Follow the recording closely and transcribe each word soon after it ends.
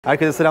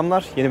Herkese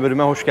selamlar. Yeni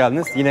bölüme hoş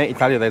geldiniz. Yine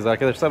İtalya'dayız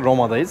arkadaşlar.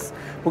 Roma'dayız.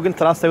 Bugün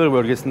Trastevere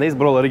bölgesindeyiz.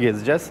 Buraları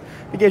gezeceğiz.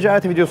 Bir gece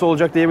hayatı videosu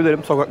olacak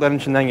diyebilirim. Sokakların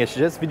içinden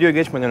geçeceğiz. Videoya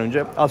geçmeden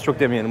önce az çok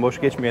demeyelim,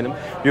 boş geçmeyelim.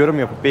 Yorum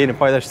yapıp beğenip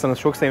paylaşırsanız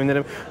çok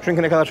sevinirim.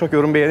 Çünkü ne kadar çok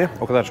yorum beğeni,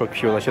 o kadar çok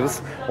kişiye ulaşırız.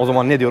 O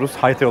zaman ne diyoruz?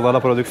 Hayat Yollar'la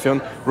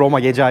prodüksiyon Roma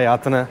gece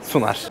hayatını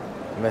sunar.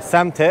 Ve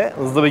semte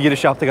hızlı bir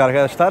giriş yaptık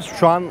arkadaşlar.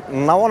 Şu an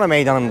Navona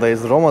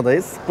meydanındayız,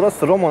 Roma'dayız.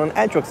 Burası Roma'nın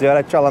en çok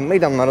ziyaretçi alan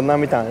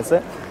meydanlarından bir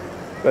tanesi.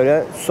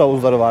 Böyle su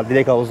havuzları var,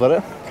 dilek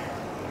havuzları.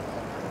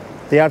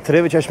 Diğer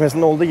Trevi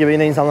Çeşmesi'nde olduğu gibi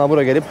yine insanlar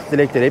buraya gelip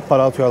dilek dileyip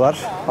para atıyorlar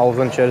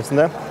havuzun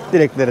içerisinde.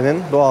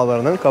 Dileklerinin,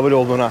 dualarının kabul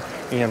olduğuna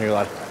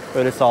inanıyorlar.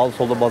 Böyle sağlı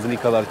solda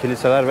bazilikalar,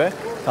 kiliseler ve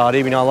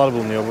tarihi binalar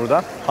bulunuyor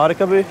burada.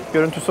 Harika bir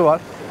görüntüsü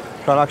var.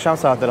 Şu an akşam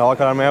saatleri, hava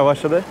kararmaya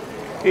başladı.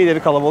 İyi de bir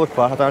kalabalık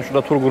var. Hatta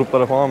şurada tur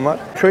grupları falan var.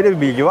 Şöyle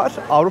bir bilgi var.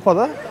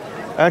 Avrupa'da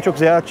en çok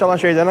ziyaretçi alan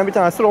şehirlerden bir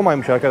tanesi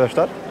Roma'ymış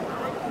arkadaşlar.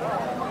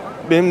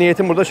 Benim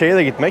niyetim burada şeye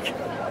de gitmek.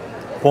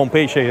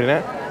 Pompei şehrine.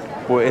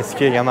 Bu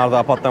eski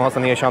yanardağ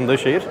patlamasının yaşandığı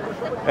şehir.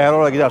 Eğer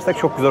oraya gidersek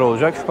çok güzel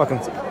olacak. Bakın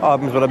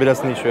abimiz burada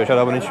birasını içiyor,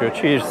 şarabını içiyor.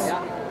 Cheers.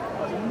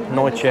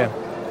 Noche.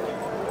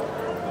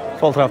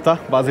 Sol tarafta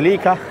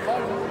bazilika.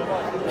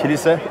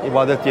 Kilise,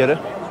 ibadet yeri.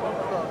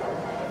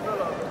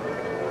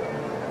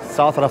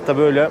 Sağ tarafta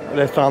böyle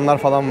restoranlar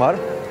falan var.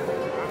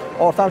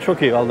 Ortam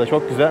çok iyi vallahi,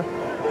 çok güzel.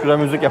 Şurada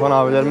müzik yapan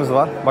abilerimiz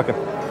var. Bakın.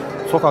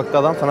 Sokakta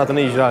adam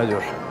sanatını icra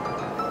ediyor.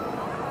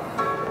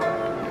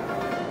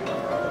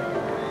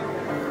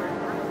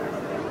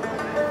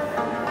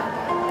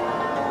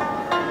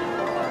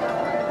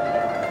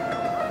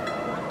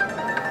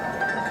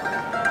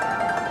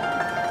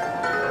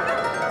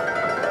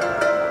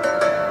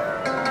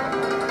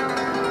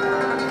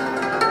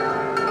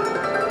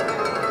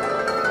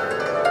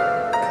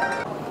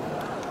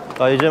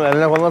 Dayıcığım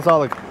eline koluna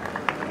sağlık.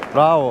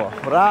 Bravo,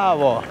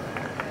 bravo.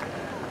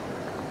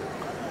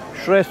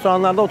 Şu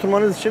restoranlarda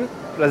oturmanız için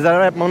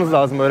rezerve yapmanız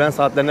lazım öğlen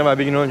saatlerine veya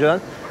bir gün önceden.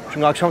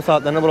 Çünkü akşam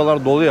saatlerinde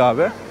buralar doluyor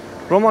abi.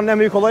 Roma'nın en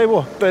büyük olayı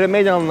bu. Böyle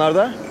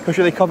meydanlarda,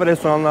 köşedeki kafe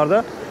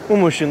restoranlarda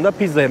mum ışığında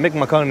pizza yemek,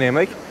 makarna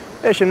yemek.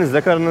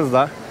 Eşinizle,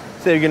 karınızla,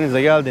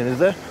 sevgilinizle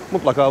geldiğinizde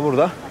mutlaka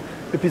burada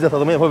bir pizza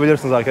tadımı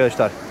yapabilirsiniz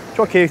arkadaşlar.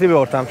 Çok keyifli bir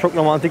ortam, çok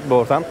romantik bir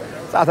ortam.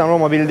 Zaten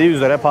Roma bildiği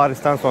üzere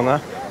Paris'ten sonra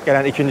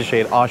gelen ikinci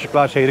şehir,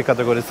 aşıklar şehri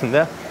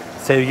kategorisinde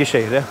sevgi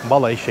şehri,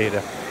 balayı şehri.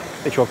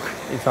 Birçok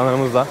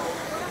insanlarımız da,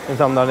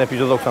 insanların hep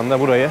 %90'da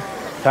burayı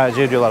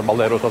tercih ediyorlar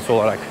balayı rotası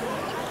olarak.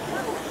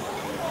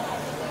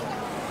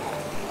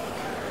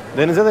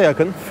 Denize de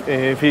yakın,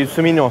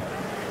 Fiumicino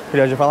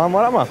plajı falan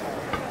var ama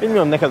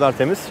bilmiyorum ne kadar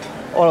temiz.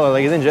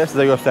 Oralara gidince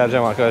size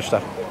göstereceğim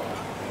arkadaşlar.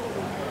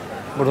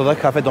 Burada da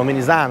Cafe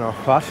Dominizano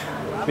var.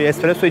 Bir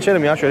espresso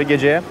içelim ya şöyle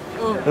geceye.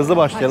 Hızlı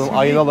başlayalım,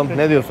 ayılalım.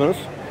 Ne diyorsunuz?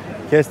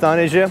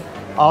 Kestaneci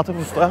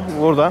Atıf Usta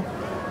burada.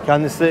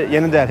 Kendisi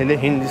Yeni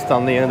Delhili,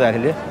 Hindistanlı Yeni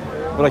Delhili.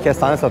 Burada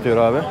kestane satıyor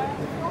abi.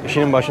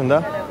 İşinin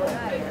başında.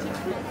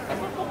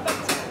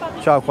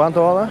 Ciao,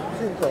 quanto vale? 5.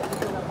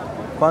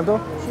 Quanto?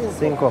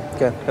 5.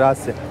 Okay,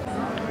 grazie.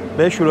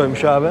 5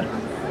 euroymuş abi.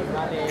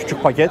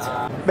 Küçük paket.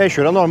 5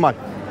 euro normal.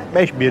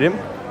 5 birim.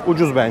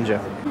 Ucuz bence.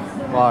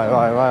 Vay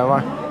vay vay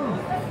vay.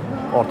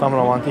 Ortam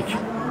romantik.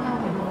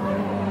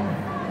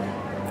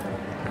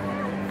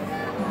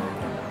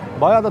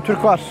 Bayağı da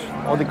Türk var.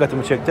 O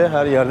dikkatimi çekti.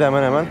 Her yerde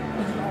hemen hemen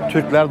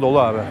Türkler dolu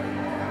abi.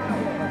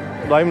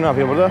 Dayım ne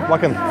yapıyor burada?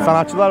 Bakın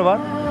sanatçılar var.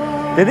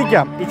 Dedik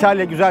ya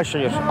İtalya güzel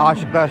şehir.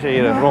 Aşıklar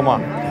şehri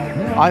Roma.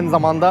 Aynı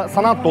zamanda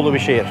sanat dolu bir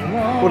şehir.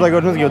 Burada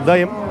gördüğünüz gibi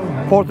dayım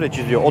portre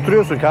çiziyor.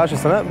 Oturuyorsun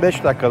karşısına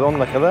 5 dakikada 10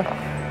 dakikada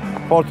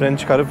portreni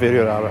çıkarıp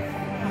veriyor abi.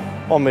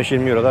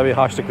 15-20 euroda bir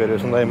harçlık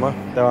veriyorsun dayıma.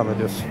 Devam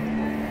ediyorsun.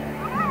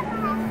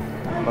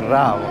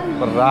 Bravo.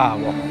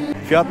 Bravo.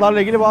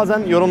 Fiyatlarla ilgili bazen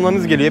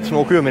yorumlarınız geliyor. Hepsini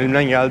okuyorum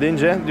elimden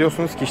geldiğince.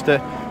 Diyorsunuz ki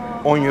işte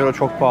 10 euro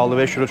çok pahalı,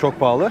 5 euro çok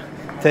pahalı.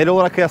 TL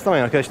olarak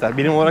kıyaslamayın arkadaşlar.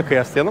 Birim olarak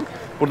kıyaslayalım.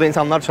 Burada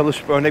insanlar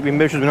çalışıp örnek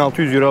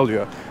 1500-1600 euro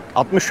alıyor.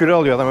 60 euro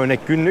alıyor adam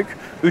örnek günlük.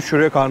 3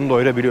 euroya karnını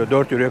doyurabiliyor.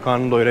 4 euroya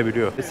karnını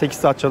doyurabiliyor. 8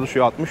 saat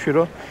çalışıyor 60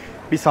 euro.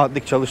 1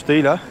 saatlik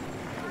çalıştığıyla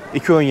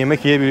 2 öğün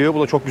yemek yiyebiliyor.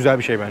 Bu da çok güzel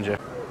bir şey bence.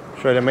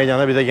 Şöyle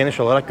meydana bir de geniş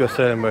olarak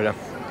gösterelim böyle.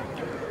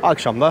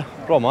 Akşamda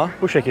Roma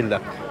bu şekilde.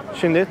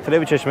 Şimdi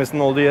Trevi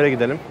Çeşmesi'nin olduğu yere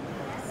gidelim.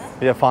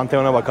 Bir de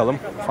Pantheon'a bakalım.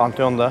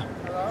 Pantheon'da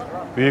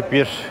büyük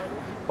bir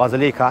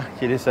bazilika,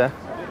 kilise.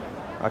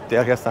 Bak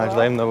diğer kestaneci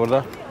dayım da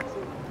burada.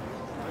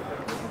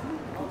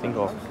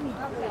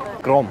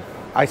 Grom,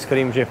 ice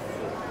creamci,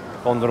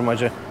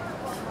 dondurmacı.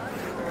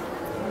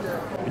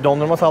 Bir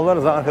dondurma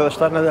sallarız ha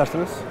arkadaşlar, ne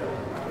dersiniz?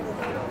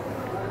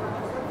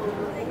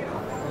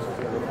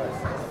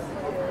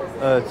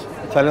 Evet,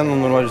 İtalyan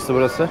dondurmacısı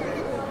burası.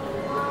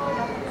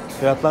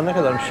 Fiyatlar ne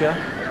kadarmış ya?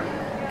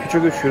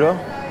 Küçük 3 euro,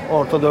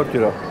 orta 4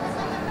 euro.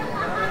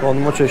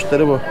 Dondurma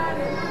çeşitleri bu.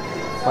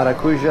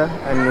 Maracuja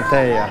and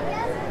Nutella.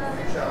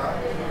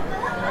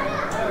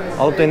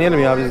 Alıp deneyelim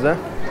ya biz de.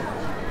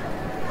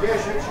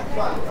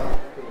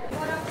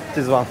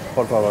 This one,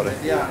 por favor.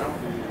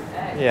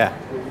 Yeah.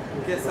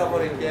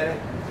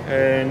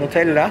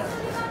 Nutella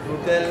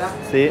Nutella.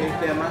 Sì.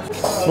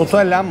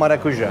 Nutella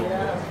maracuja.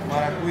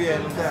 Maracuja e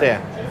Nutella. Sì.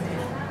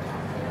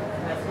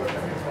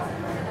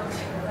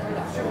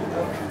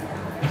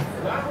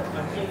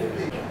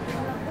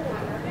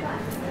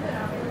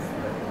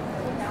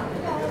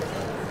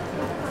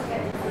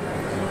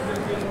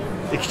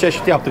 İki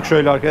çeşit yaptık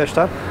şöyle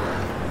arkadaşlar.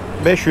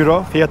 5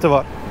 euro fiyatı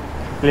var.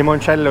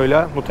 Limoncello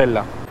ile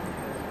Nutella.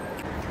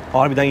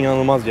 Harbiden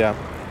inanılmaz ya.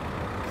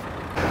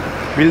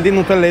 Bildiğin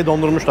Nutella'yı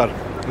dondurmuşlar.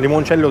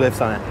 Limoncello da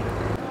efsane.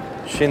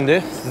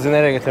 Şimdi sizi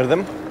nereye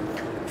getirdim?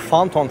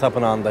 Fanton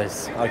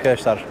Tapınağı'ndayız.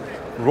 Arkadaşlar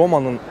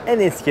Roma'nın en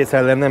eski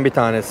eserlerinden bir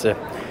tanesi.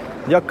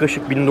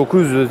 Yaklaşık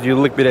 1900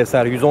 yıllık bir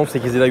eser.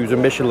 118 ile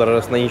 125 yıllar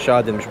arasında inşa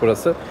edilmiş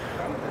burası.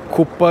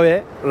 Kubba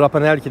ve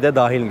Rapanelki de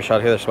dahilmiş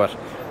arkadaşlar.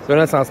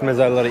 Rönesans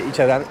mezarları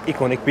içeren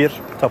ikonik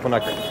bir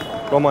tapınak.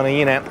 Roma'nın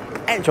yine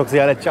en çok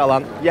ziyaretçi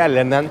alan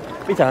yerlerinden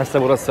bir tanesi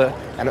de burası.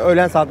 Yani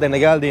öğlen saatlerine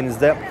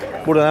geldiğinizde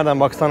burada nereden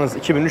baksanız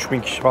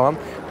 2000-3000 kişi falan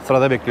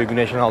sırada bekliyor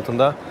güneşin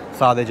altında.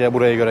 Sadece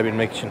burayı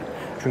görebilmek için.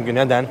 Çünkü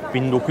neden?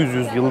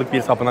 1900 yıllık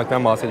bir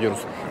tapınaktan bahsediyoruz.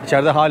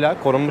 İçeride hala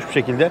korunmuş bir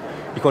şekilde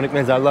ikonik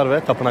mezarlar ve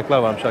tapınaklar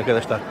varmış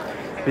arkadaşlar.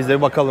 Biz de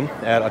bir bakalım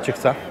eğer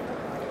açıksa.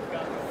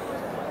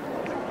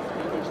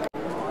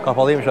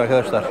 Kapalıymış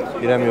arkadaşlar.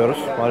 Giremiyoruz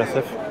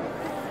maalesef.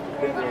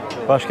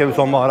 Başka bir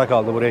sonbahara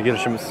kaldı buraya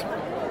girişimiz.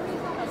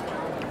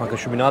 Bakın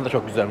şu bina da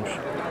çok güzelmiş.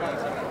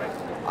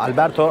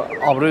 Alberto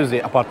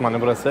Abruzzi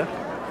apartmanı burası.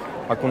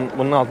 Bakın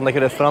bunun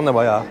altındaki restoran da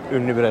bayağı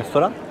ünlü bir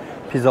restoran.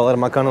 Pizzaları,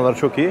 makarnaları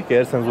çok iyi.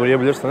 Gelirseniz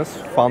uğrayabilirsiniz.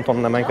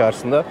 Fantom'un hemen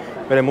karşısında.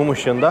 Böyle mum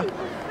ışığında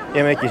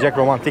yemek yiyecek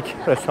romantik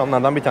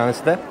restoranlardan bir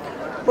tanesi de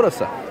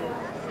burası.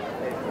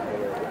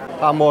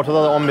 Tam bu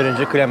ortada da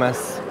 11. Clemens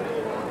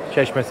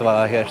çeşmesi var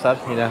arkadaşlar.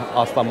 Yine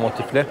aslan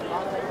motifli.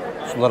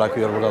 Sular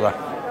akıyor burada da.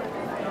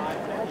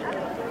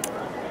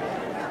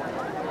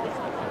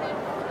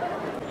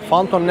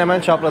 Fantom'un hemen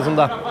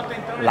çaprazında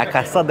La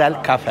Casa del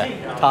Cafe.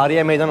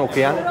 Tarihe meydan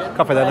okuyan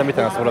kafelerden bir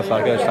tanesi burası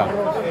arkadaşlar.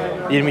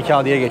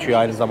 22A diye geçiyor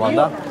aynı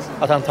zamanda.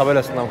 Zaten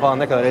tabelasından falan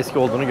ne kadar eski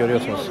olduğunu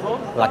görüyorsunuz.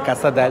 La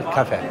Casa del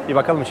Cafe. Bir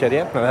bakalım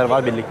içeriye neler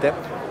var birlikte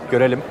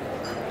görelim.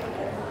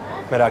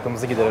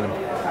 Merakımızı giderelim.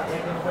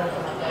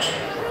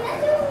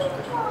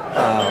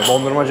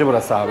 Dondurmacı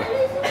burası abi.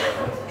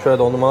 Şöyle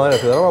dondurmalar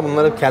yapıyorlar ama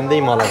bunları kendi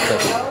imalatı.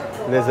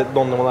 Lezzetli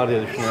dondurmalar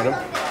diye düşünüyorum.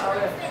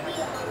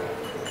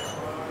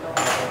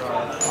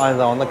 Aynı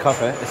zamanda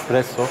kafe,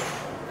 espresso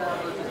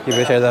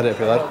gibi şeyler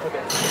yapıyorlar.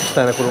 2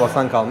 tane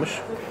kruvasan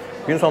kalmış.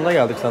 Gün sonuna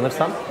geldik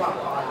sanırsam.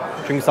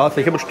 Çünkü saat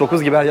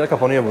 8.30-9 gibi her yer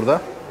kapanıyor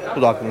burada.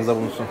 Bu da aklınızda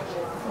bulunsun.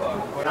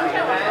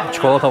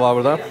 Çikolata var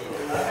burada.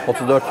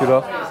 34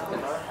 euro.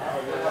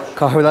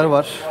 Kahveler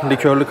var.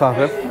 Likörlü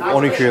kahve.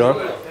 12 euro.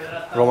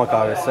 Roma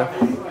kahvesi.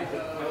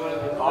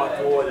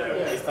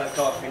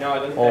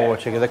 Oo,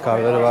 çekirdek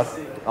kahveleri var.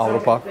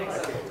 Avrupa.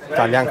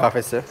 İtalyan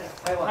kahvesi.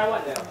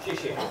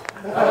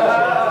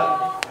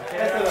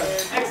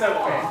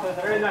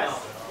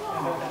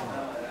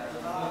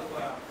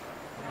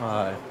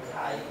 Vay.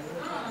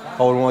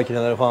 Kavurma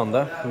makineleri falan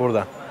da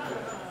burada.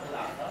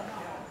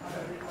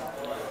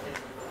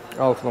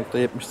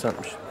 6.70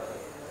 centmiş.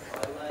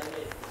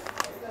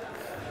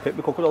 Pek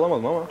bir koku da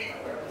alamadım ama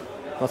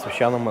nasıl bir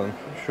şey anlamadım.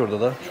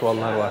 Şurada da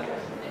çuvallar var.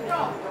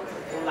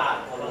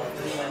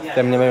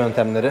 Demleme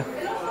yöntemleri.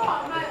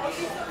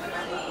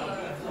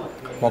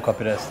 Moka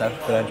presler,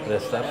 French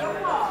presler.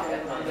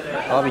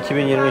 Abi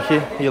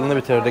 2022 yılını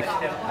bitirdik.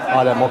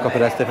 Hala moka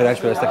preste,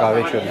 French preste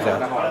kahve içiyoruz ya.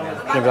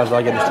 Şunu biraz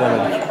daha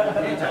geliştiremedik.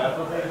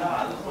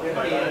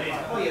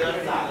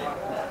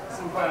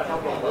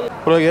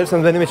 Buraya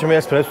gelirseniz benim için bir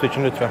espresso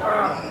için lütfen.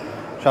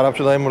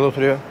 Şarapçı dayım burada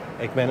oturuyor.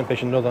 Ekmeğinin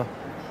peşinde o da.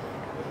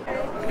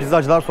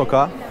 Pizzacılar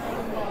Sokağı.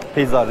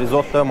 Pizza,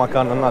 risotto,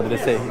 makarnanın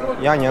adresi.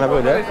 Yan yana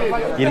böyle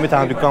 20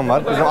 tane dükkan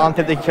var. Bizim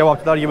Antep'teki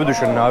kebapçılar gibi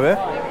düşünün abi.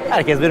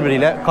 Herkes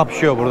birbiriyle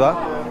kapışıyor burada.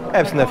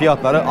 Hepsinde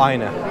fiyatları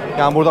aynı.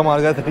 Yani burada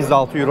margarita pizza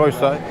 6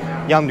 euroysa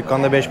yan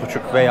dükkanda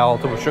 5,5 veya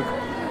 6,5.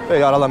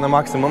 Böyle aralarında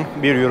maksimum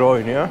 1 euro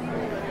oynuyor.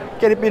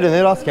 Gelip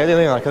birini rastgele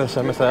deneyin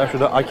arkadaşlar. Mesela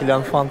şurada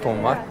Akilan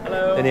Phantom var.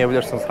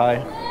 Deneyebilirsiniz. Hi.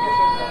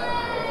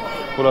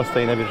 Burası da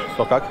yine bir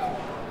sokak.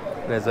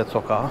 Lezzet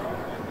sokağı.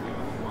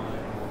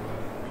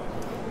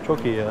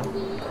 Çok iyi ya.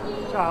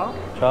 Ciao.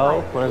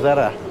 Ciao,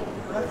 buonasera.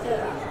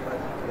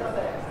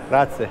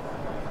 Grazie.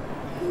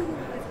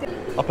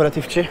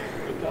 Aperatifçi.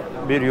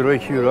 1 euro,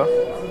 2 euro.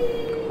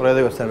 Burayı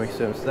da göstermek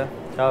istiyorum size.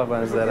 Ciao,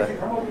 buonasera.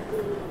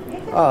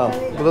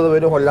 Burada da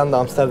böyle Hollanda,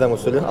 Amsterdam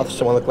usulü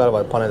atıştırmalıklar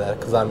var. Paneler,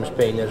 kızarmış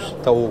peynir,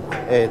 tavuk,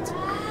 et.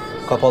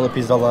 Kapalı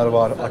pizzalar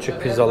var,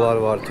 açık pizzalar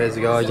var.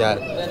 Tezgaha gel.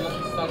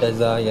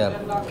 Tezgaha gel.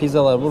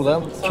 Pizzalar burada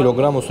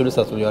kilogram usulü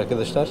satılıyor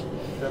arkadaşlar.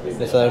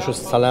 Mesela şu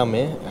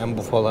salami, en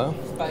bufala,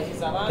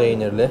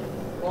 peynirli.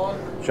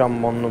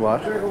 Jammonlu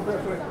var.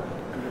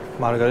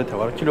 Margarita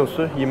var.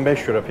 Kilosu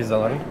 25 euro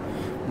pizzaların.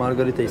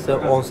 Margarita ise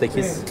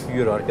 18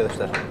 euro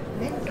arkadaşlar.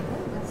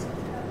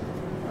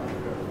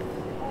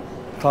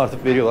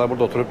 Tartıp veriyorlar.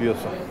 Burada oturup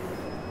yiyorsun.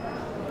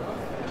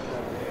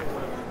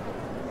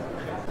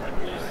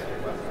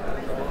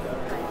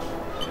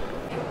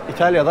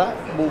 İtalya'da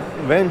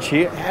bu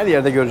Venci'yi her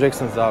yerde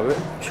göreceksiniz abi.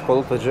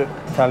 Çikolatacı,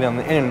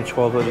 İtalya'nın en ünlü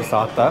çikolatacısı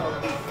hatta.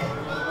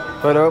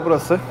 Böyle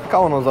burası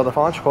kavanozlarda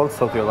falan çikolata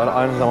satıyorlar.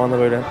 Aynı zamanda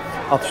böyle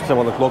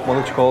atıştırmalık,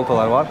 lokmalık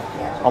çikolatalar var.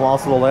 Ama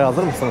asıl olaya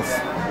hazır mısınız?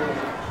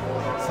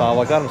 Sağa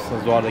bakar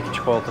mısınız duvardaki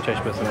çikolata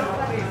çeşmesine?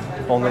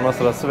 Dondurma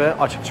sırası ve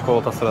açık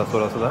çikolata sırası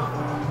orası da.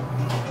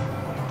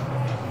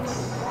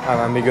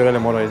 Hemen bir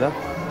görelim orayı da.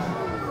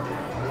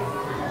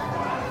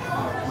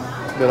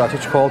 Böyle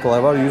açık çikolatalar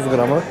var. 100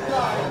 gramı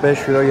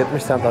 5 euro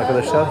 70 cent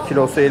arkadaşlar.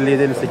 Kilosu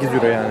 57-58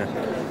 euro yani.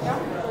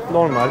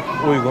 Normal,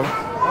 uygun.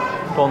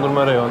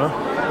 Dondurma reyonu.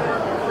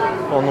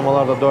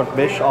 Dondurmalar da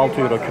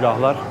 4-5-6 euro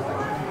külahlar.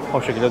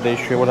 O şekilde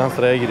değişiyor. Buradan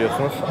sıraya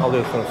giriyorsunuz,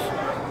 alıyorsunuz.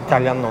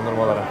 İtalyan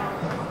dondurmaları.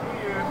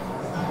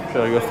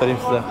 Şöyle göstereyim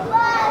size.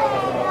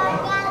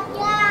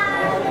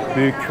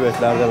 Büyük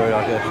küvetlerde böyle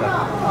arkadaşlar.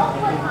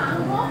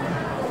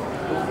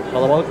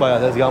 Kalabalık bayağı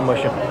tezgahın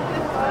başı.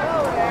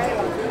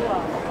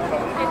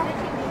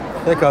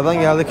 Tekrardan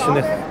geldik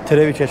şimdi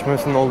Trevi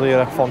Çeşmesi'nin olduğu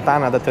yere.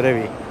 Fontana da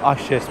Trevi.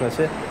 Aşk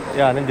Çeşmesi.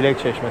 Yani Dilek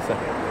Çeşmesi.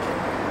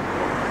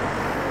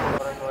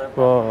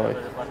 Vay.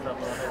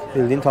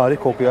 Bildiğin tarih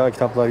kokuyor ya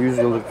kitaplar. 100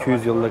 yıllık,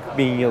 200 yıllık,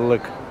 1000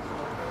 yıllık.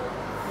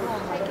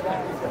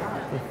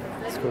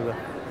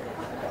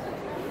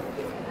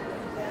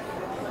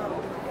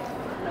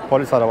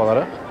 Polis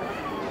arabaları.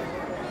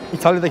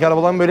 İtalya'daki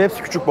arabaların böyle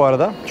hepsi küçük bu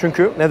arada.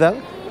 Çünkü neden?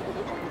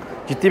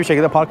 Ciddi bir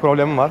şekilde park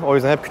problemi var. O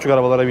yüzden hep küçük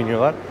arabalara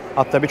biniyorlar.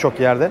 Hatta birçok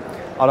yerde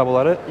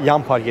arabaları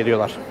yan park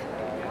ediyorlar.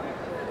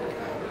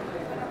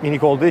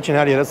 Minik olduğu için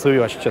her yere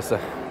sığıyor açıkçası.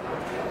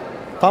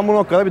 Tam bu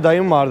noktada bir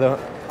dayım vardı.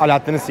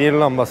 Alaaddin'in sihirli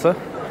lambası.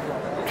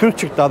 Türk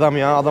çıktı adam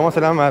ya. Adama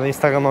selam verdi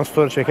Instagram'dan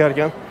story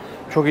çekerken.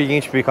 Çok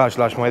ilginç bir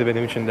karşılaşmaydı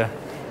benim için de.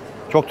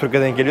 Çok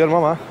Türk'e denk geliyorum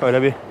ama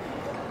öyle bir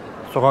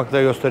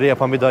sokakta gösteri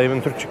yapan bir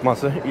dayımın Türk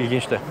çıkması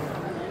ilginçti.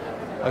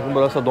 Bakın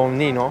burası Don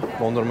Nino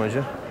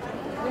dondurmacı.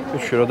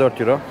 3 euro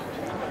 4 euro.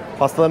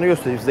 Pastalarını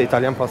göstereyim size,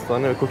 İtalyan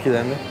pastalarını ve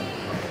cookie'lerini.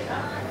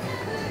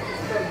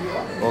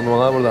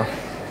 Dondurmalar burada.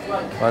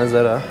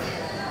 Panzera.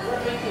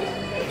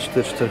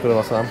 Çıtır çıtır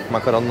kruvasan.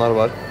 Makaronlar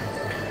var.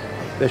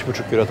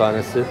 5,5 euro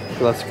tanesi.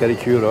 Klasikler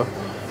 2 euro.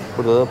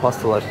 Burada da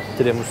pastalar.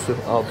 Tiramisu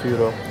 6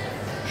 euro.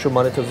 Şu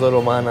manitozza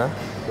romana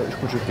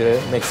 3,5 lira.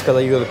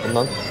 Meksika'da yiyorduk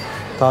bundan.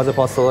 Taze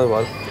pastalar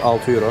var.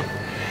 6 euro.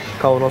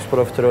 Kavanoz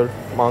profiterol,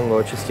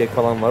 mango, cheesecake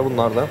falan var.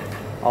 Bunlar da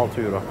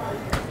 6 euro.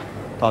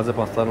 Taze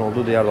pastaların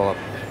olduğu diğer dolap.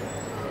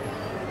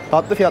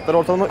 Tatlı fiyatları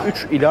ortalama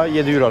 3 ila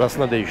 7 euro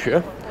arasında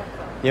değişiyor.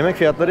 Yemek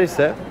fiyatları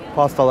ise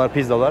pastalar,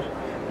 pizzalar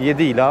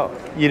 7 ila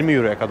 20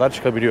 euroya kadar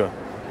çıkabiliyor.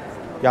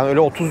 Yani öyle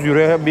 30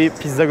 euroya bir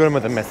pizza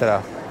görmedim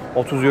mesela.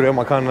 30 euroya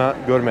makarna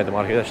görmedim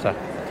arkadaşlar.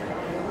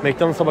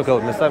 McDonald's'a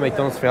bakalım. Mesela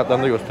McDonald's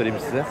fiyatlarını da göstereyim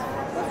size.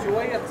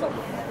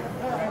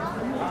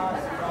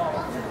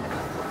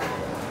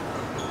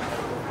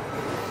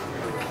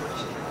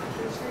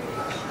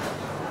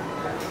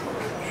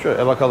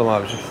 Şöyle bakalım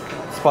abiciğim.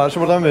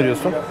 Siparişi buradan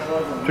veriyorsun.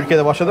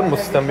 Türkiye'de başladı mı bu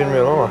sistem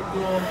bilmiyorum ama.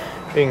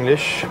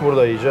 English.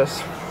 Burada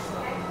yiyeceğiz.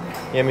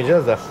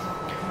 Yemeyeceğiz de.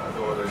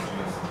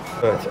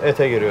 Evet,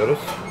 ete giriyoruz.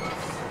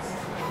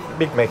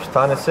 Big Mac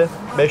tanesi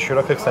 5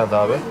 euro 40 cent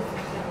abi.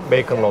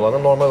 Bacon'lı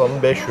olanı, normal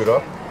olanı 5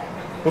 euro.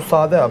 Bu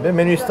sade abi.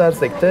 Menü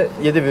istersek de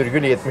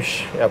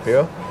 7,70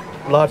 yapıyor.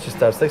 Large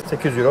istersek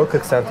 8 euro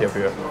 40 cent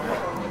yapıyor.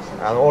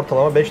 Yani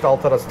ortalama 5 ile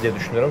 6 arası diye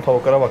düşünüyorum.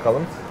 Tavuklara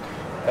bakalım.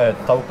 Evet,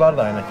 tavuklar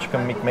da aynı.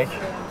 Chicken Big Mac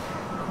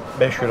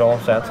 5 euro 10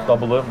 cent.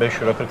 Double'ı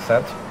 5 euro 40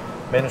 cent.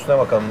 Menüsüne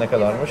bakalım ne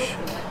kadarmış.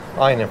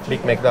 Aynı.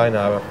 Big Mac'le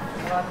aynı abi.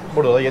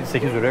 Burada da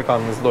 7-8 euroya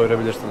karnınızı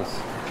doyurabilirsiniz.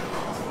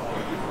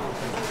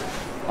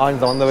 Aynı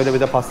zamanda böyle bir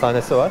de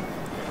pastanesi var.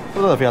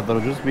 Burada da fiyatlar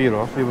ucuz. 1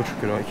 euro,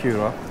 1,5 euro, 2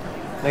 euro.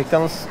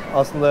 McDonald's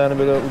aslında yani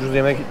böyle ucuz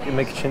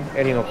yemek için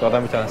en iyi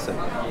noktalardan bir tanesi.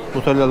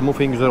 Nutellalı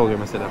muffin güzel oluyor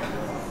mesela.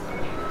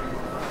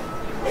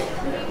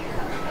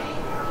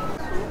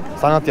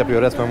 Sanat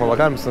yapıyor resmen,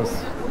 bakar mısınız?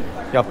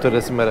 Yaptığı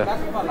resimlere.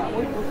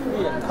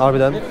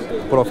 Harbiden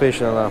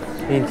professional ha.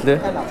 Hintli.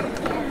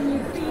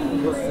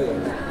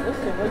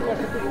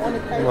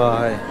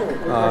 Vay.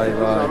 Vay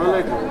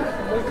vay.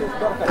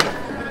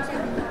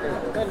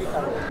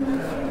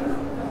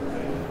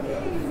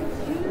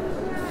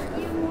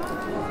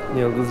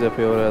 Yıldız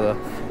yapıyor oraya da.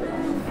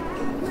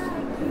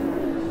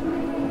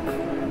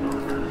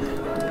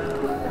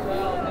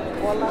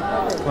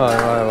 Vay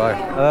vay vay.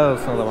 Helal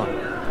olsun o zaman.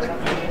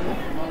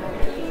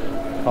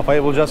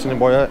 Kafayı bulacağız şimdi,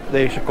 boya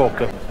değişik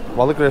koptu.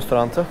 Balık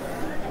restoranı.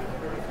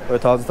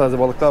 Böyle taze taze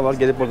balıklar var.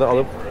 Gelip buradan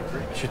alıp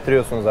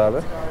pişirtiyorsunuz abi.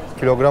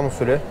 Kilogram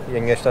usulü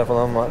yengeçler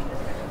falan var.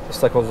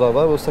 İstakozlar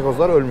var. Bu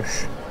istakozlar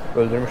ölmüş.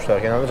 Öldürmüşler.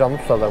 Genelde canlı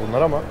tutarlar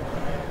bunlar ama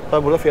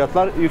tabi burada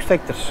fiyatlar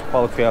yüksektir,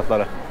 balık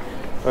fiyatları.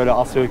 Öyle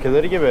Asya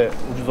ülkeleri gibi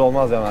ucuz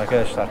olmaz yani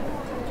arkadaşlar.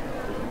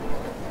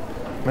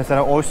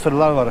 Mesela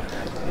oysterlar var,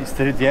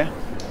 istiridye.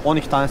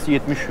 12 tanesi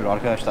 70 euro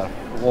arkadaşlar.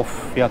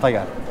 Of, fiyata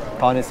gel.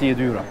 Tanesi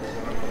 7 euro.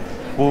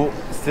 Bu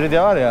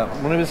istiridye var ya,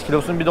 bunu biz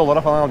kilosunu 1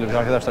 dolara falan alıyoruz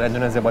arkadaşlar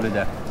Endonezya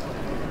Bali'de.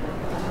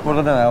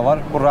 Burada neler var?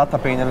 Burrata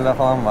peynirler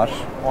falan var.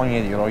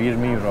 17 euro,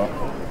 20 euro.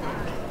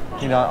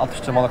 Yine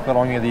atıştırmalıklar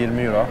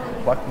 17-20 euro.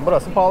 Bak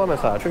burası pahalı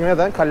mesela. Çünkü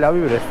neden?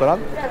 Kallavi bir restoran.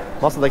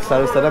 Masadaki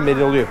servislerden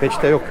belli oluyor.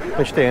 Peçete yok.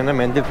 Peçete yerine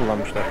mendil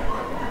kullanmışlar.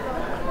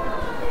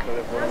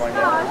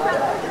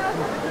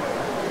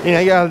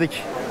 Yine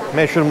geldik.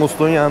 Meşhur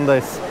musluğun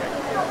yanındayız.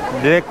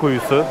 Dilek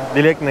kuyusu,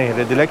 Dilek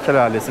nehri, Dilek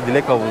şelalesi,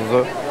 Dilek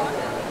havuzu.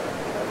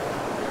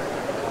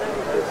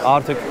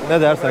 Artık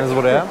ne derseniz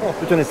buraya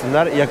bütün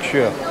isimler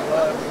yakışıyor.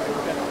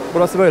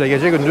 Burası böyle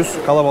gece gündüz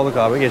kalabalık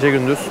abi. Gece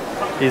gündüz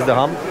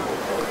izdiham.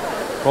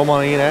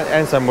 Roma'nın yine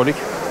en sembolik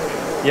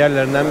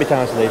yerlerinden bir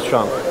tanesindeyiz şu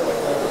an.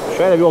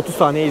 Şöyle bir 30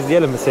 saniye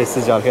izleyelim mi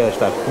sessizce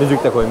arkadaşlar?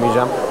 Müzik de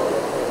koymayacağım.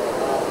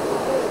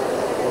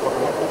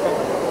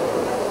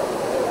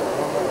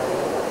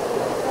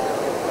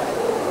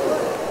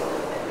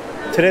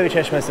 Trevi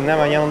Çeşmesi'nin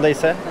hemen yanında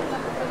ise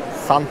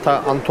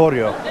Santa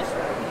Antonio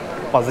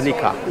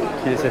Bazilika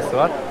Kilisesi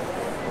var.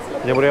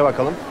 Bir de buraya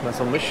bakalım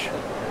nasılmış.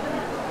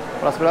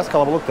 Burası biraz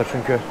kalabalıktır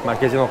çünkü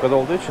merkezi noktada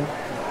olduğu için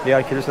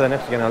diğer kiliselerin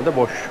hepsi genelde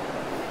boş.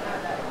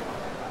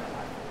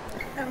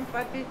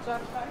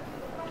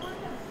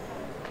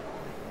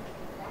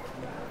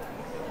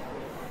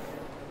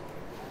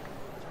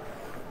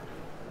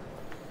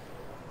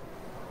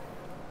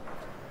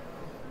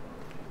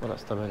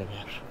 Burası da böyle bir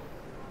yer.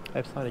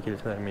 Efsane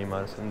kiliselerin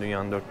mimarisinin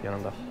dünyanın dört bir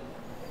yanında.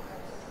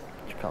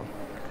 Çıkalım.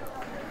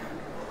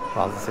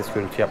 Fazla ses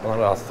gürültü yapmadan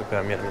rahatsızlık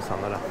vermeyelim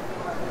insanlara.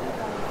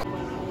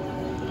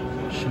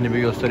 Şimdi bir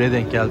gösteriye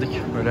denk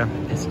geldik. Böyle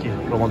eski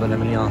Roma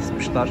dönemini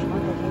yansıtmışlar.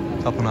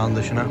 Tapınağın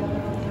dışına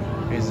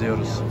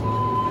izliyoruz.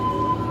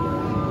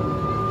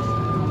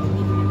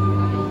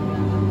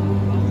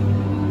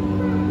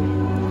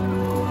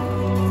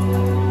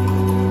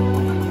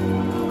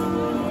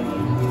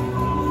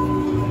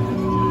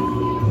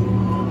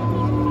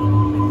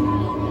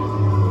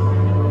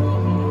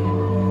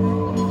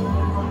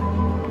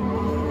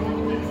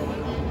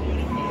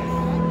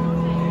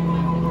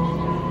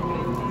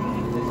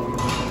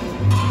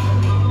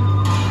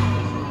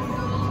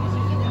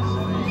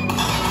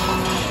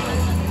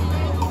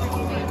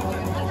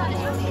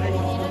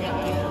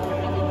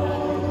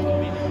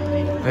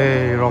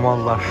 Ey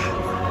Romalılar,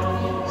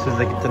 siz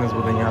de gittiniz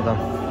bu dünyadan.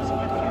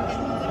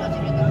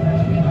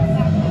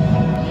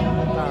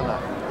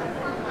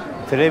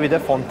 Trevi'de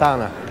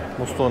Fontana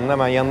musluğunun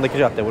hemen yanındaki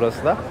cadde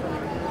burası da.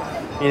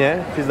 Yine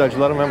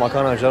pizzacıların ve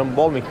makarnacıların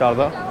bol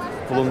miktarda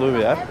bulunduğu bir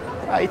yer.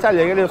 Ya,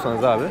 İtalya'ya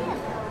geliyorsanız abi,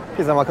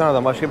 pizza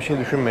makarnadan başka bir şey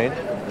düşünmeyin.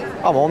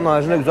 Ama onun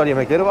haricinde güzel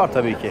yemekleri var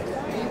tabii ki.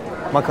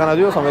 Makarna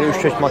diyorsam böyle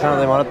 3 çeşit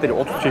makarna emanet değil,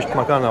 30 çeşit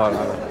makarna var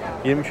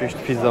abi. 20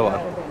 çeşit pizza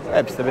var.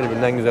 Hepsi de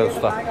birbirinden güzel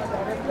usta.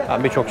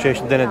 Ben birçok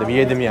çeşit denedim,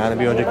 yedim yani.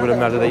 Bir önceki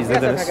bölümlerde de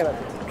izlediniz.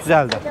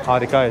 Güzeldi,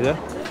 harikaydı.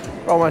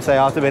 Roma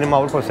seyahati benim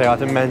Avrupa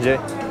seyahatim bence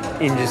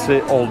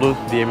incisi oldu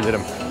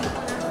diyebilirim.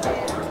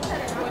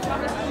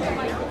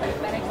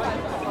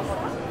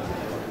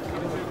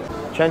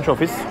 Change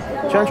Office.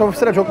 Change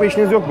Office'lere çok bir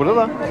işiniz yok burada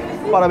da.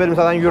 Para benim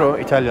zaten Euro,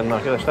 İtalya'nın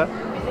arkadaşlar.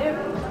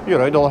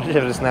 Euro'yu dolar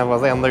çevirirsin en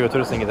fazla, yanında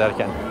götürürsün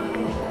giderken.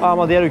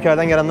 Ama diğer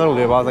ülkelerden gelenler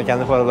oluyor bazen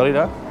kendi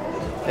paralarıyla.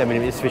 Ne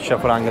bileyim İsviçre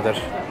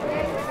frangıdır,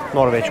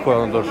 Norveç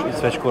kronudur,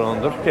 İsveç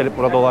kronudur. Gelip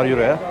burada dolar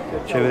euroya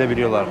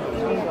çevirebiliyorlar.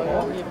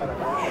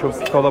 Şu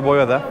Piccola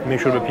Boya'da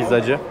meşhur bir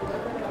pizzacı.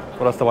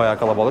 Burası da bayağı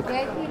kalabalık.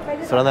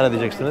 Sıra nerede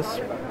diyeceksiniz?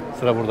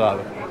 Sıra burada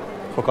abi.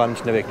 Sokağın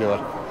içinde bekliyorlar.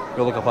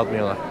 Yolu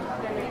kapatmıyorlar.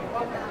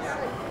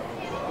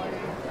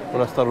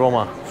 Burası da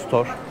Roma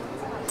Store.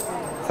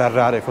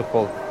 Ferrari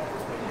futbol.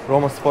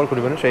 Roma Spor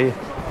Kulübü'nün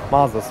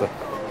mağazası.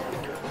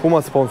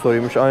 Puma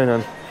sponsoruymuş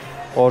aynen.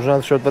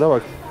 Orijinal tişörtlere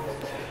bak.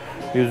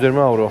 120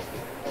 euro.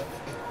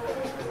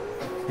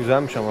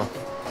 Güzelmiş ama.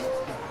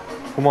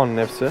 Puma'nın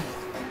hepsi.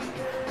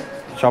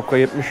 Şapka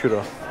 70 euro.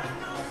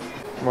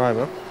 Vay be.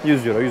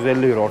 100 euro,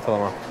 150 euro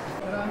ortalama.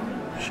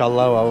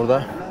 Şallar var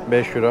burada.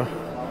 5 euro.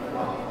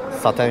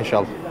 Saten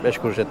şal. 5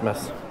 kuruş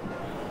etmez.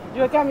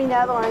 Yo he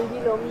caminado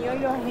Angie, lo mío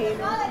y lo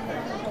ajeno.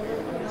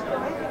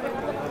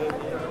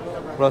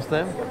 Burası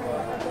ne?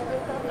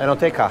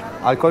 Enoteca.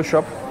 Alkol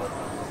shop.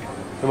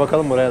 Bir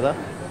bakalım buraya da.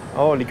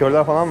 Oo,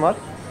 likörler falan var.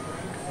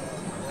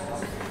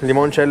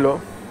 Limoncello.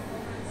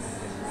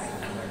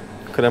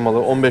 Kremalı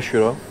 15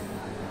 euro.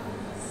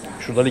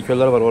 Şurada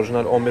likörler var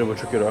orijinal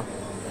 11,5 euro.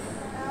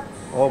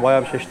 O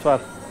bayağı bir çeşit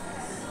var.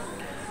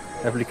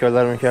 Hep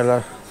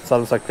likörler,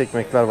 sarımsaklı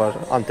ekmekler var.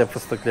 Antep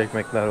fıstıklı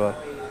ekmekler var.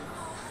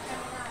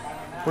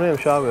 Bu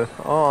neymiş abi?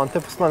 Aa,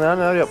 Antep fıstığına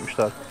neler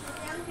yapmışlar.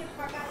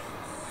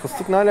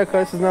 Fıstık ne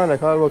alaka? Siz ne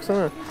alaka abi,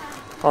 baksana.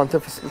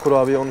 Antep fıstıklı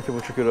kurabiye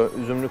 12,5 euro.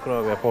 Üzümlü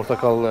kurabiye,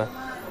 portakallı.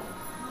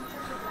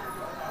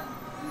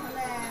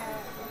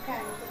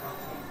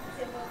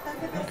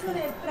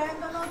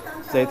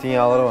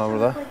 Zeytinyağları var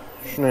burada.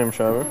 Şu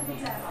neymiş abi?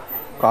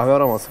 Kahve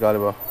aroması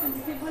galiba.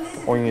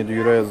 17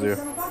 euro yazıyor.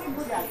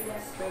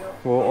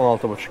 Bu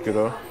 16,5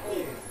 euro.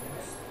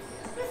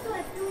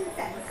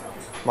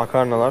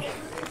 Makarnalar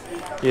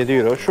 7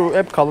 euro. Şu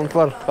hep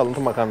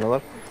kalıntı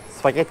makarnalar.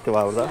 Spagetti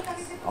var burada.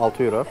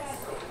 6 euro.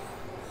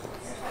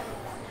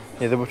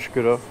 7,5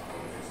 euro.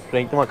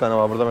 Renkli makarna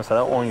var burada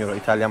mesela 10 euro.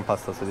 İtalyan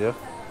pastası diyor.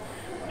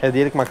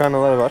 Hediyelik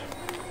makarnalar var.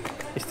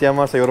 İsteyen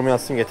varsa yorum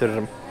yazsın,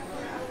 getiririm.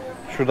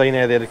 Şurada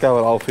yine hediyelikler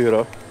var, 6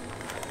 euro.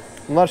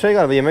 Bunlar şey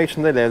galiba, yemek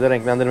için değil, evde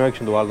renklendirmek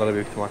için duvarlara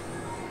büyük ihtimal.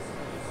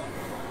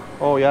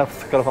 O yer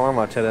fıstıkları falan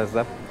var,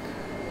 çerezler.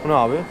 Bu ne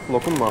abi?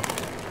 Lokum mu?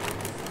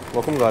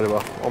 Lokum galiba.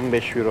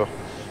 15 euro.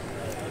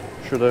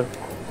 Şurada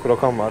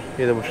krokan var.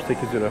 7,5-8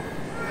 euro.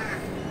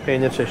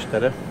 Peynir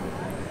çeşitleri.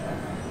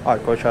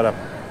 Alkol, şarap.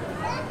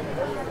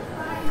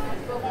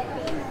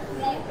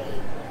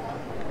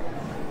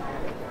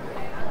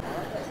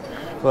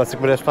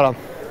 Klasik bir restoran.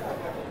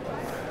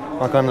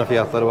 Makarna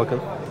fiyatları bakın.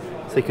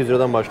 8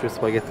 Euro'dan başlıyor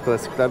spagetti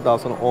klasikler. Daha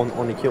sonra 10,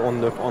 12,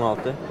 14,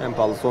 16. En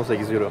pahalısı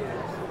 18 Euro.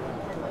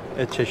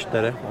 Et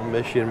çeşitleri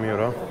 15-20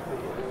 Euro.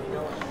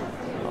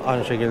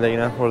 Aynı şekilde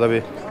yine burada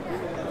bir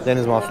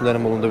deniz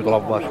mahsullerinin bulunduğu bir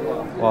dolap var.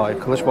 Vay,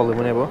 kılıç balığı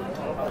mı ne bu?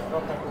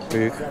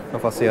 Büyük,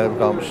 kafası yarım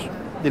kalmış.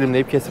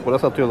 Dilimleyip kesip burada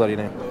satıyorlar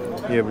yine.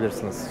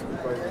 Yiyebilirsiniz.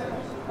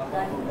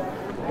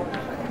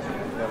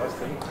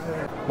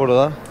 Burada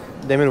da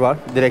demir var,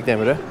 direk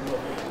demiri.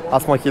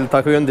 Asma kilit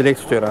takıyorsun, direk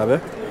tutuyor abi.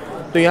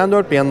 Dünyanın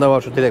dört bir yanında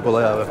var şu direk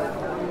olayı abi.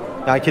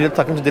 Yani kilit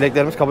takınca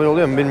direklerimiz kabul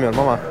oluyor mu bilmiyorum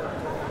ama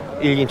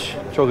ilginç,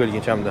 çok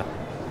ilginç hem de.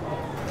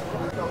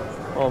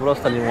 O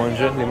burası da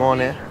limoncu,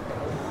 limone.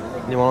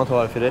 Limonata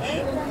var,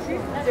 fresh.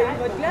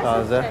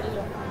 Taze.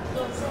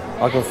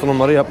 Bakın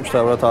sunumları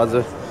yapmışlar burada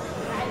taze.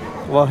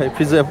 Vay,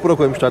 pizza yapıp buraya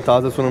koymuşlar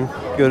taze sunum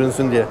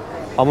görünsün diye.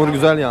 Hamur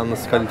güzel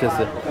yalnız,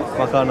 kalitesi.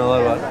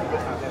 Makarnalar var.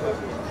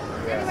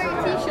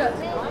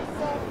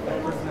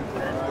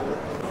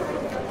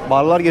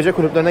 Barlar, gece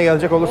kulüplerine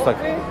gelecek olursak,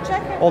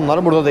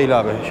 onlar burada değil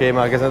abi, şehir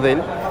merkezinde değil.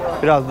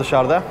 Biraz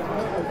dışarıda.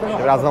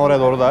 İşte birazdan oraya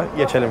doğru da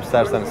geçelim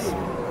isterseniz.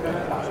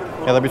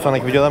 Ya da bir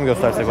sonraki videoda mı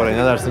göstersek orayı,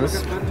 ne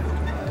dersiniz?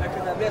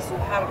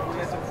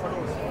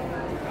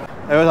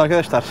 Evet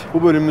arkadaşlar,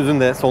 bu bölümümüzün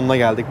de sonuna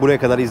geldik. Buraya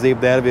kadar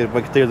izleyip değer verip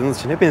vakit ayırdığınız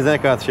için hepinize ne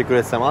kadar teşekkür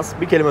etsem az.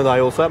 Bir kelime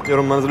dahi olsa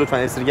yorumlarınızı lütfen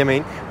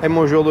esirgemeyin.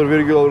 Emoji olur,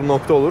 virgül olur,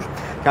 nokta olur.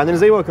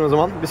 Kendinize iyi bakın o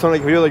zaman. Bir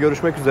sonraki videoda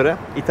görüşmek üzere.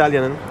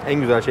 İtalya'nın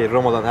en güzel şehri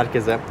Roma'dan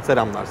herkese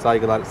selamlar,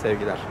 saygılar,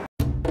 sevgiler.